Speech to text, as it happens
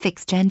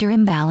fix gender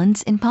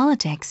imbalance in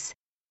politics.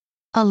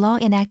 A law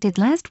enacted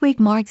last week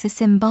marks a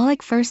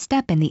symbolic first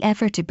step in the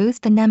effort to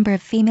boost the number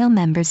of female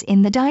members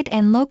in the Diet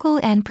and local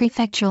and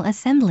prefectural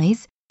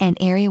assemblies, an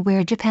area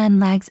where Japan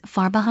lags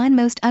far behind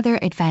most other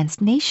advanced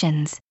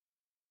nations.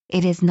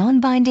 It is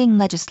non-binding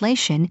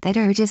legislation that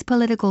urges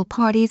political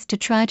parties to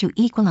try to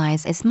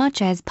equalize as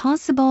much as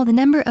possible the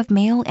number of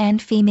male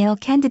and female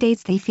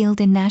candidates they field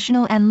in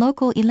national and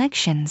local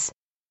elections.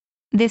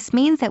 This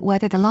means that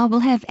whether the law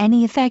will have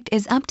any effect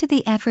is up to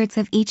the efforts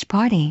of each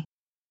party.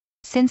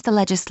 Since the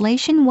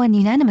legislation won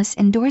unanimous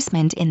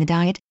endorsement in the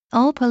Diet,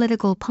 all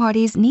political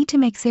parties need to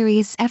make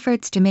serious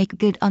efforts to make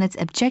good on its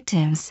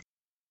objectives.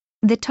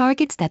 The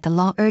targets that the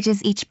law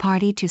urges each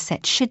party to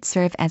set should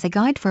serve as a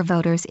guide for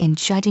voters in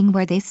judging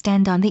where they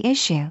stand on the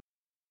issue.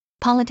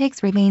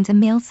 Politics remains a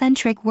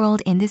male-centric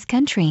world in this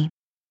country.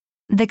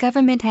 The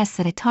government has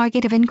set a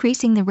target of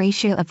increasing the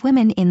ratio of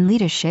women in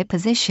leadership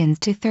positions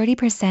to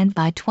 30%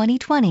 by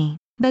 2020,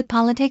 but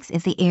politics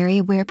is the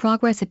area where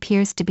progress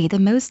appears to be the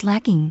most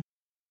lacking.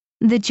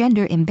 The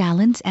gender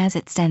imbalance as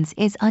it stands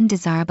is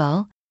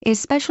undesirable,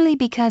 especially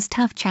because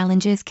tough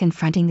challenges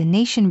confronting the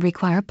nation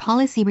require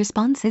policy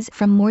responses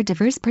from more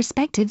diverse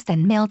perspectives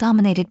than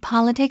male-dominated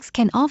politics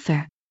can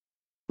offer.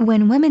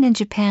 When women in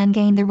Japan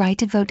gained the right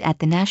to vote at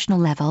the national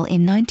level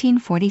in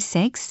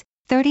 1946,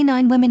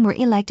 39 women were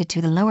elected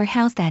to the lower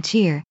house that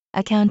year,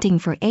 accounting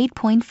for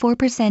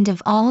 8.4%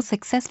 of all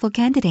successful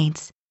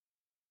candidates.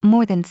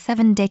 More than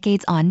 7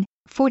 decades on,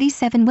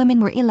 47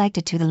 women were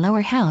elected to the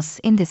lower house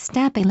in the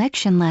snap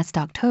election last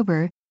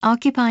October,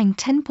 occupying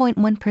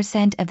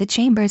 10.1% of the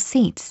chamber's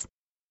seats.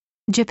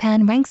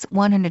 Japan ranks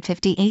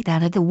 158th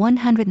out of the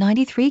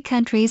 193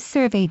 countries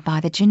surveyed by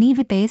the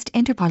Geneva-based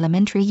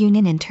Interparliamentary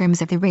Union in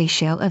terms of the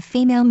ratio of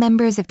female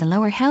members of the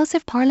lower house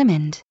of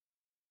parliament.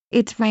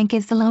 Its rank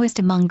is the lowest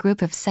among a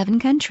group of 7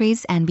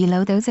 countries and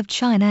below those of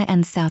China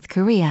and South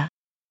Korea.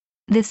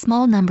 The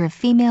small number of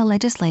female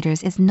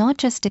legislators is not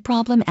just a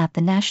problem at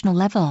the national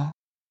level.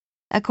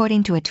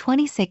 According to a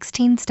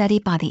 2016 study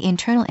by the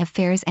Internal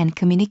Affairs and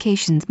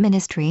Communications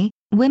Ministry,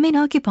 women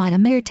occupied a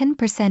mere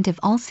 10% of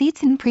all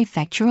seats in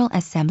prefectural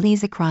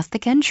assemblies across the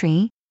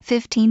country,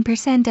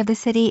 15% of the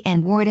city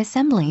and ward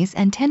assemblies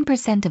and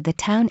 10% of the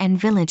town and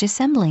village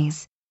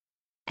assemblies.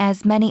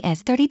 As many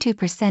as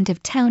 32%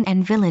 of town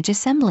and village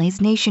assemblies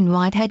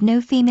nationwide had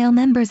no female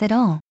members at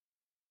all.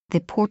 The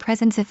poor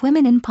presence of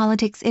women in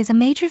politics is a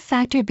major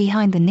factor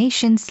behind the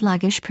nation's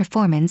sluggish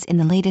performance in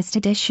the latest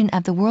edition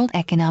of the World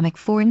Economic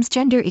Forum's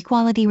Gender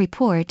Equality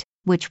Report,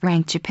 which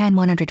ranked Japan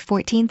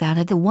 114th out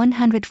of the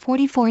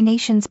 144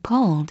 nations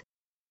polled.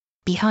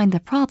 Behind the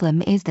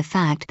problem is the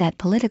fact that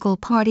political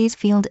parties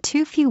field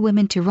too few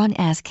women to run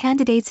as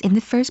candidates in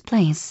the first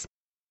place.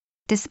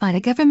 Despite a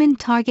government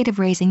target of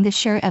raising the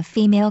share of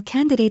female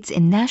candidates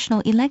in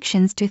national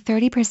elections to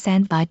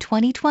 30% by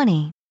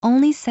 2020,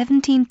 only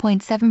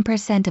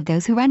 17.7% of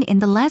those who ran in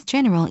the last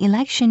general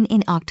election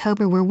in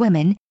October were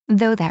women,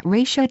 though that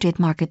ratio did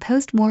mark a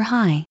post-war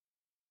high.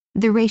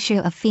 The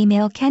ratio of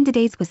female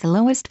candidates was the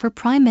lowest for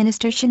Prime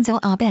Minister Shinzo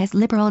Abe's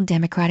Liberal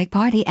Democratic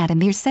Party at a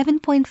mere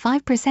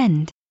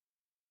 7.5%.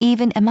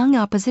 Even among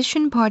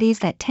opposition parties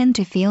that tend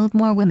to field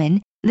more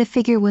women, the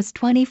figure was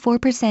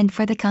 24%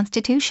 for the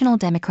Constitutional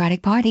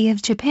Democratic Party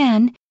of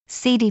Japan,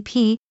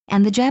 CDP,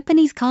 and the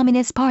Japanese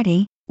Communist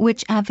Party,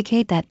 which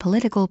advocate that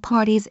political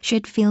parties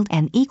should field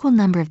an equal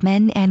number of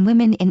men and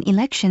women in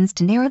elections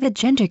to narrow the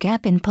gender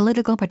gap in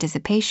political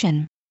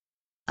participation.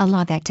 A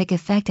law that took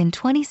effect in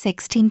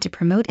 2016 to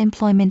promote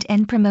employment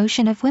and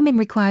promotion of women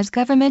requires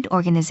government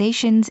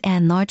organizations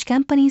and large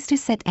companies to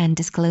set and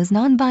disclose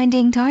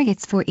non-binding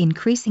targets for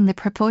increasing the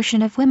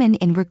proportion of women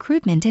in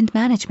recruitment and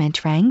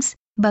management ranks,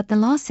 but the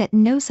law set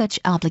no such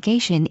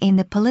obligation in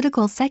the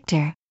political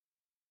sector.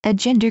 A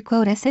gender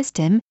quota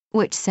system,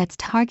 which sets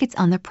targets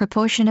on the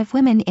proportion of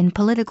women in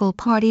political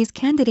parties'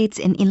 candidates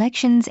in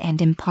elections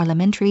and in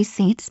parliamentary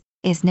seats,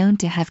 is known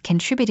to have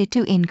contributed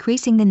to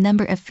increasing the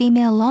number of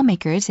female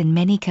lawmakers in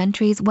many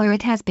countries where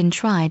it has been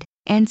tried,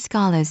 and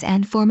scholars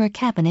and former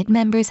cabinet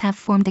members have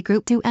formed a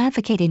group to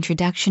advocate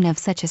introduction of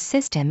such a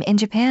system in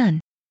Japan.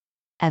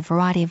 A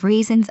variety of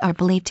reasons are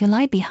believed to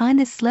lie behind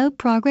the slow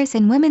progress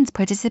in women's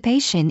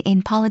participation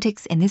in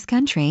politics in this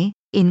country,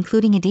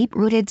 including a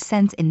deep-rooted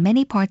sense in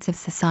many parts of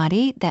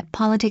society that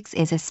politics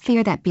is a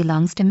sphere that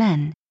belongs to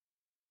men.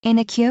 In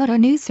a Kyoto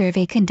News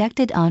survey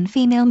conducted on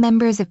female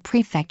members of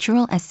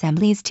prefectural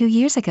assemblies 2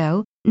 years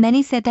ago,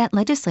 many said that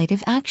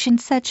legislative action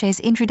such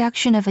as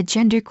introduction of a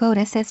gender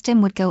quota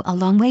system would go a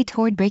long way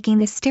toward breaking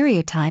the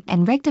stereotype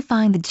and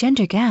rectifying the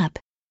gender gap.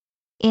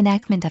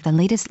 Enactment of the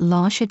latest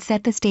law should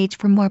set the stage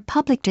for more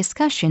public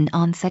discussion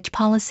on such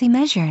policy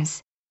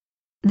measures.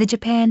 The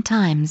Japan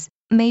Times,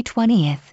 May 20.